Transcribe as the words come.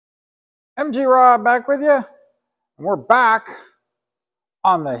MG back with you, and we're back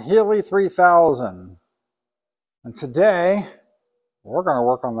on the Healey 3000. And today, we're going to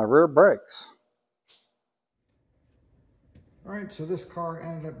work on the rear brakes. All right, so this car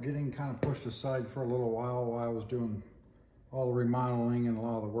ended up getting kind of pushed aside for a little while I was doing all the remodeling and a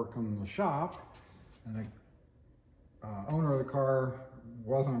lot of the work on the shop. And the owner of the car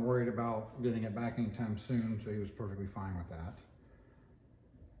wasn't worried about getting it back anytime soon, so he was perfectly fine with that.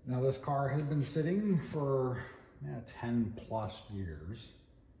 Now this car had been sitting for 10 plus years.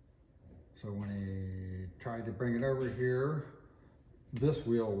 So when he tried to bring it over here, this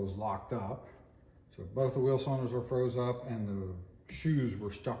wheel was locked up. So both the wheel cylinders were froze up and the shoes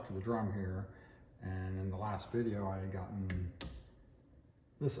were stuck to the drum here. And in the last video I had gotten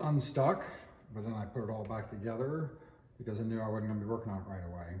this unstuck, but then I put it all back together because I knew I wasn't going to be working on it right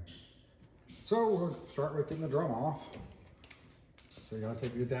away. So we'll start with getting the drum off. So you gotta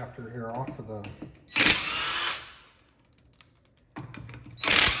take the adapter here off of the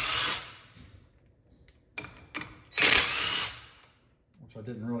which I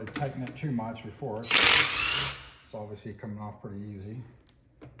didn't really tighten it too much before. It's obviously coming off pretty easy.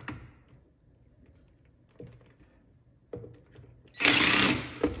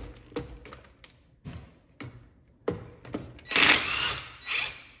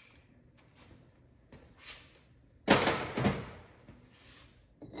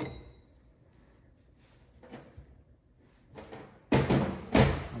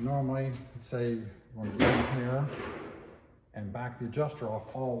 Normally, say you want to get in here and back the adjuster off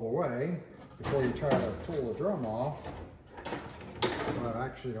all the way before you try to pull the drum off. But I've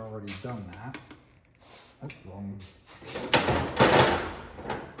actually already done that. That's wrong.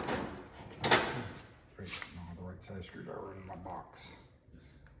 Great, no, the right size screwdriver in my box.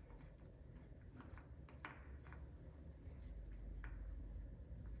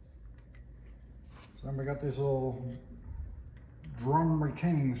 So then we got these little drum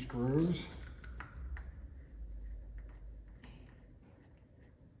retaining screws,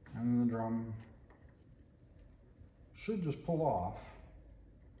 and the drum should just pull off.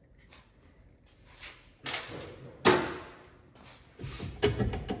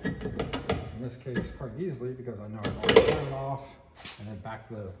 In this case, quite easily because I know I've already turned it off and then back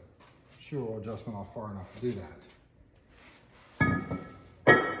the shoe adjustment off far enough to do that.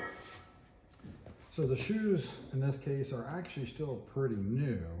 So the shoes in this case are actually still pretty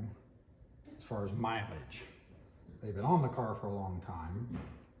new as far as mileage. They've been on the car for a long time,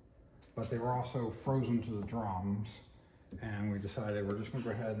 but they were also frozen to the drums, and we decided we're just going to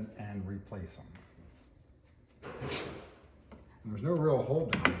go ahead and replace them. And there's no real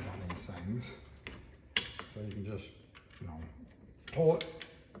hold downs on these things, so you can just, pull it,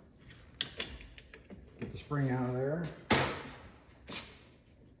 get the spring out of there,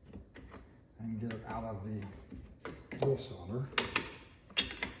 and get it out of the wheel cylinder.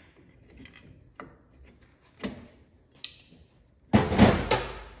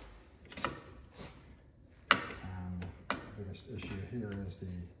 And the biggest issue here is the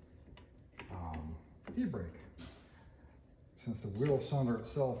e-brake. Since the wheel cylinder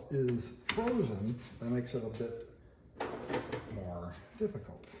itself is frozen, that makes it a bit more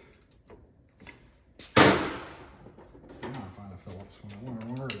difficult. Now I find a Phillips when I wanted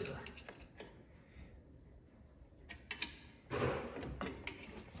one earlier.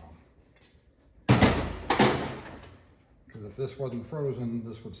 If this wasn't frozen,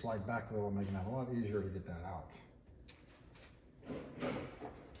 this would slide back a little, making it a lot easier to get that out.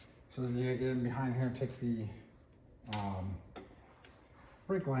 So then you get in behind here and take the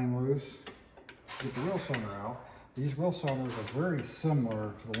brake line loose, get the wheel cylinder out. These wheel cylinders are very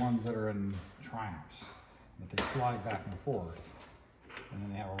similar to the ones that are in Triumphs, that they slide back and forth. And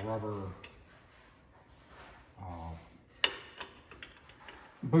then they have a rubber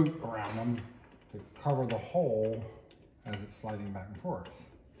boot around them to cover the hole as it's sliding back and forth.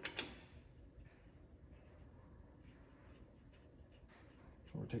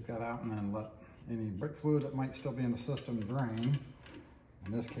 So we'll take that out and then let any brake fluid that might still be in the system drain.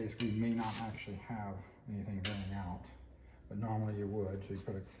 In this case, we may not actually have anything draining out, but normally you would. So you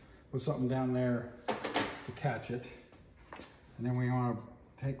put something down there to catch it. And then we want to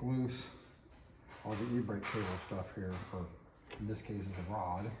take loose all the e-brake cable stuff here, or in this case is a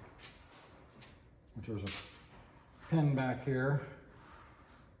rod, which is a pin back here.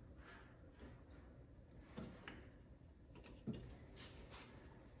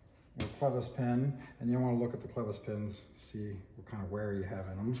 A clevis pin, and you want to look at the clevis pins, see what kind of wear you have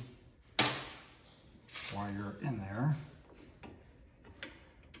in them while you're in there.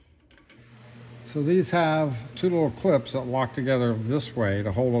 So these have two little clips that lock together this way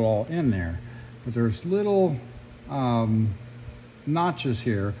to hold it all in there. But there's little notches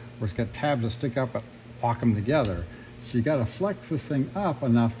here where it's got tabs that stick up and lock them together. So you got to flex this thing up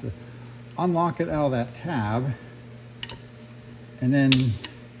enough to unlock it out of that tab, and then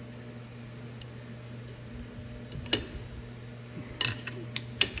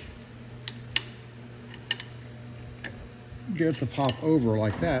get it to pop over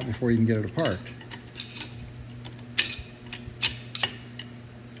like that before you can get it apart.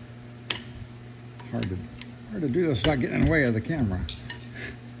 Hard to do this without getting in the way of the camera.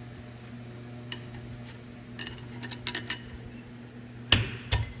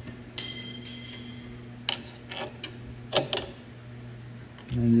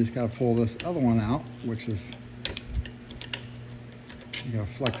 And then you just got to pull this other one out, which is, you got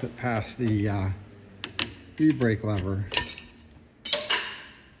to flex it past the e-brake lever.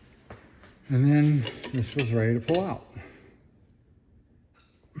 And then this is ready to pull out.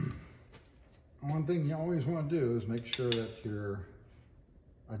 One thing you always want to do is make sure that your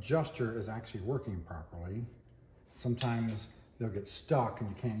adjuster is actually working properly. Sometimes they'll get stuck and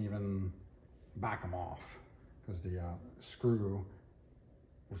you can't even back them off because the screw,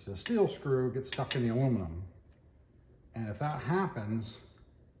 which is a steel screw, gets stuck in the aluminum. And if that happens,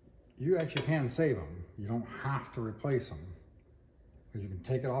 you actually can save them. You don't have to replace them, because you can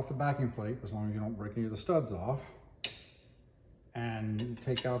take it off the backing plate as long as you don't break any of the studs off, and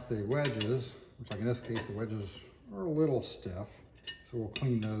take out the wedges, which, like in this case, the wedges are a little stiff, so we'll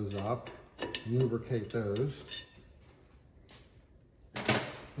clean those up, lubricate those.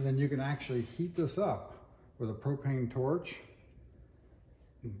 And then you can actually heat this up with a propane torch,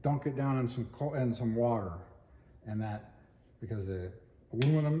 dunk it down in some water, and that, because the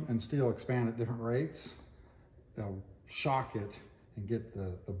aluminum and steel expand at different rates, they'll shock it and get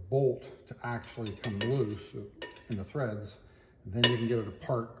the bolt to actually come loose in the threads. Then you can get it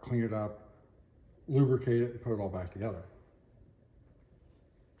apart, clean it up, lubricate it, and put it all back together.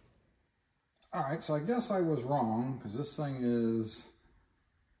 All right, so I guess I was wrong, because this thing is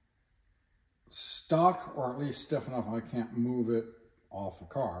stuck, or at least stiff enough I can't move it off the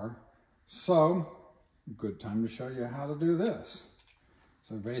car. So, good time to show you how to do this.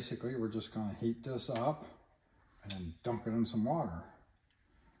 So basically, we're just going to heat this up and dunk it in some water.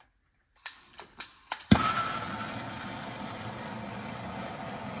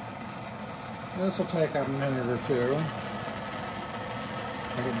 This will take a minute or two.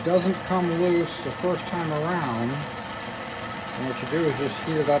 If it doesn't come loose the first time around, then what you do is just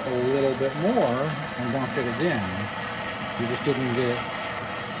heat it up a little bit more and dunk it again. You just didn't get it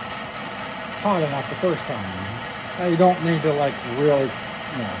hot enough the first time. Now you don't need to like really,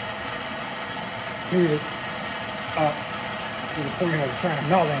 heat it up to the point of trying to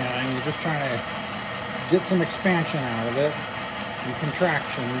melt anything. You're just trying to get some expansion out of it and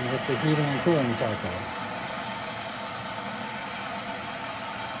contraction with the heating and cooling cycle.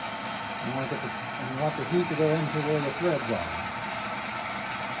 And you want the heat to go into where the threads are.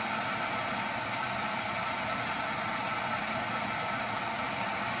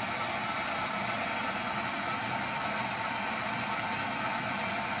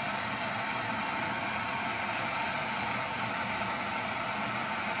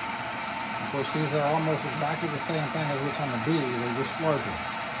 Of course, these are almost exactly the same thing as what's on the B, they're just larger.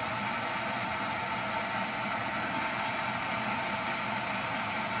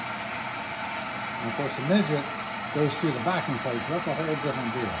 And of course, the midget goes through the backing plate, so that's a whole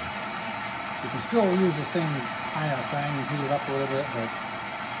different deal. You can still use the same kind of thing, you heat it up a little bit, but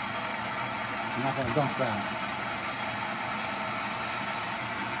I'm not going to dunk that.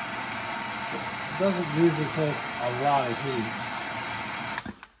 It doesn't usually take a lot of heat.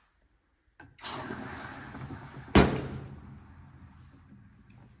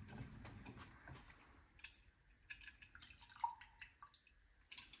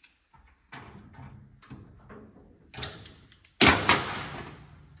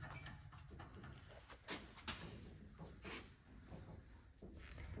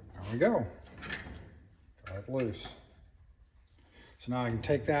 There we go. Got it loose. So now I can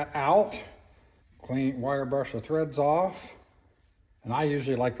take that out, clean, wire brush the threads off, and I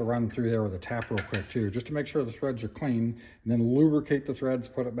usually like to run through there with a tap real quick too, just to make sure the threads are clean, and then lubricate the threads,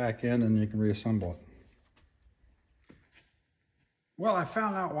 put it back in, and you can reassemble it. Well, I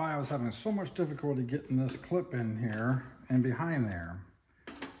found out why I was having so much difficulty getting this clip in here and behind there.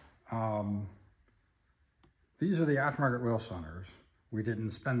 These are the aftermarket wheel centers. We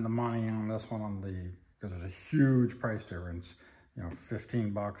didn't spend the money on this one because there's a huge price difference,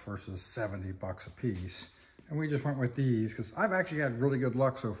 15 bucks versus 70 bucks a piece. and we just went with these because I've actually had really good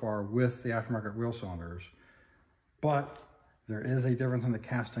luck so far with the aftermarket wheel cylinders, but there is a difference in the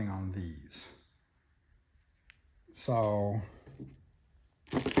casting on these. So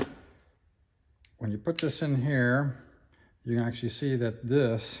when you put this in here, you can actually see that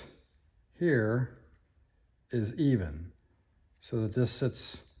this here is even, so that this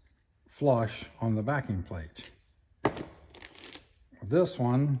sits flush on the backing plate. This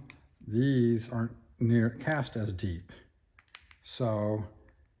one, these aren't cast as deep, so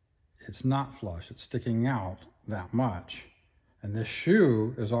it's not flush, it's sticking out that much. And this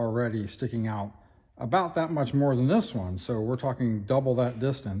shoe is already sticking out about that much more than this one, so we're talking double that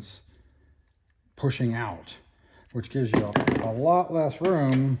distance pushing out, which gives you a lot less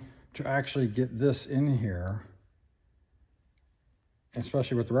room to actually get this in here,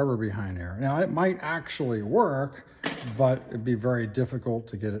 especially with the rubber behind there. Now, it might actually work, but it'd be very difficult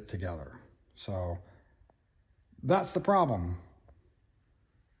to get it together. So that's the problem.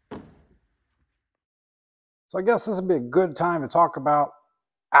 So I guess this would be a good time to talk about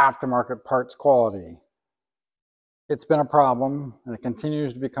aftermarket parts quality. It's been a problem, and it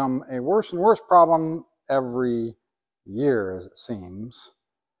continues to become a worse and worse problem every year, as it seems.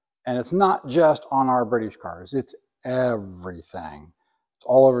 And it's not just on our British cars, it's everything. It's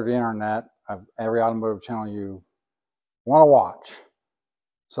all over the internet, every automotive channel you want to watch.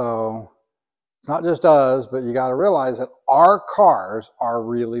 So it's not just us, but you got to realize that our cars are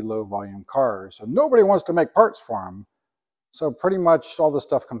really low volume cars. So nobody wants to make parts for them. So pretty much all this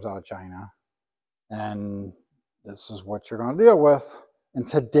stuff comes out of China. And this is what you're going to deal with in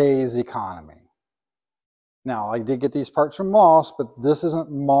today's economy. Now, I did get these parts from Moss, but this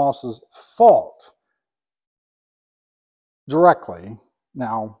isn't Moss's fault directly.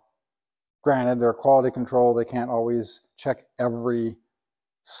 Now, granted, they're quality control. They can't always check every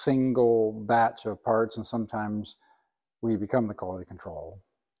single batch of parts, and sometimes we become the quality control.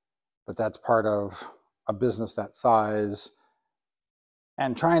 But that's part of a business that size,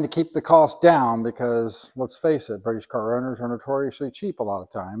 and trying to keep the cost down, because let's face it, British car owners are notoriously cheap a lot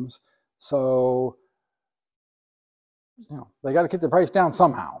of times. So, you know, they got to keep the price down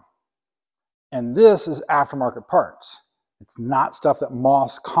somehow. And this is aftermarket parts. It's not stuff that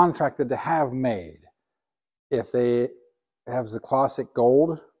Moss contracted to have made. If they have the classic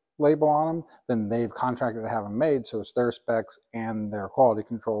gold label on them, then they've contracted to have them made, so it's their specs and their quality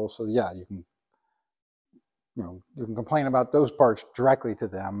control. So yeah, you can complain about those parts directly to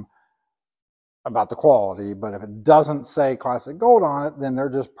them about the quality, but if it doesn't say classic gold on it, then they're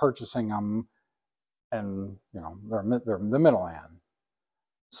just purchasing them, and they're the middleman.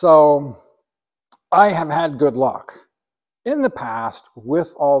 So I have had good luck in the past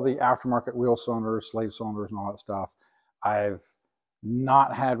with all the aftermarket wheel cylinders, slave cylinders, and all that stuff. I've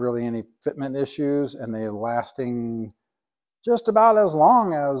not had really any fitment issues, and they're lasting just about as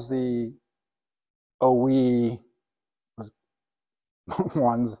long as the OE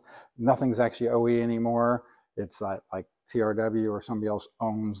ones. Nothing's actually OE anymore. It's like TRW or somebody else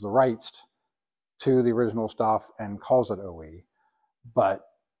owns the rights to the original stuff and calls it OE. But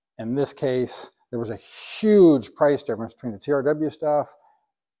in this case, there was a huge price difference between the TRW stuff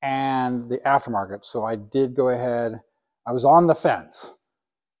and the aftermarket. So I did go ahead. I was on the fence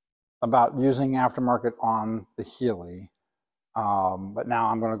about using aftermarket on the Healey. But now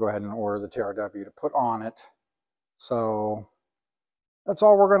I'm going to go ahead and order the TRW to put on it. So that's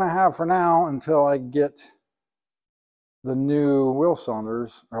all we're going to have for now until I get the new wheel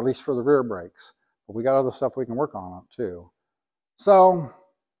cylinders, or at least for the rear brakes. But we got other stuff we can work on it too. So,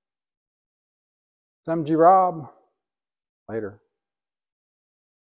 it's MG Rob. Later.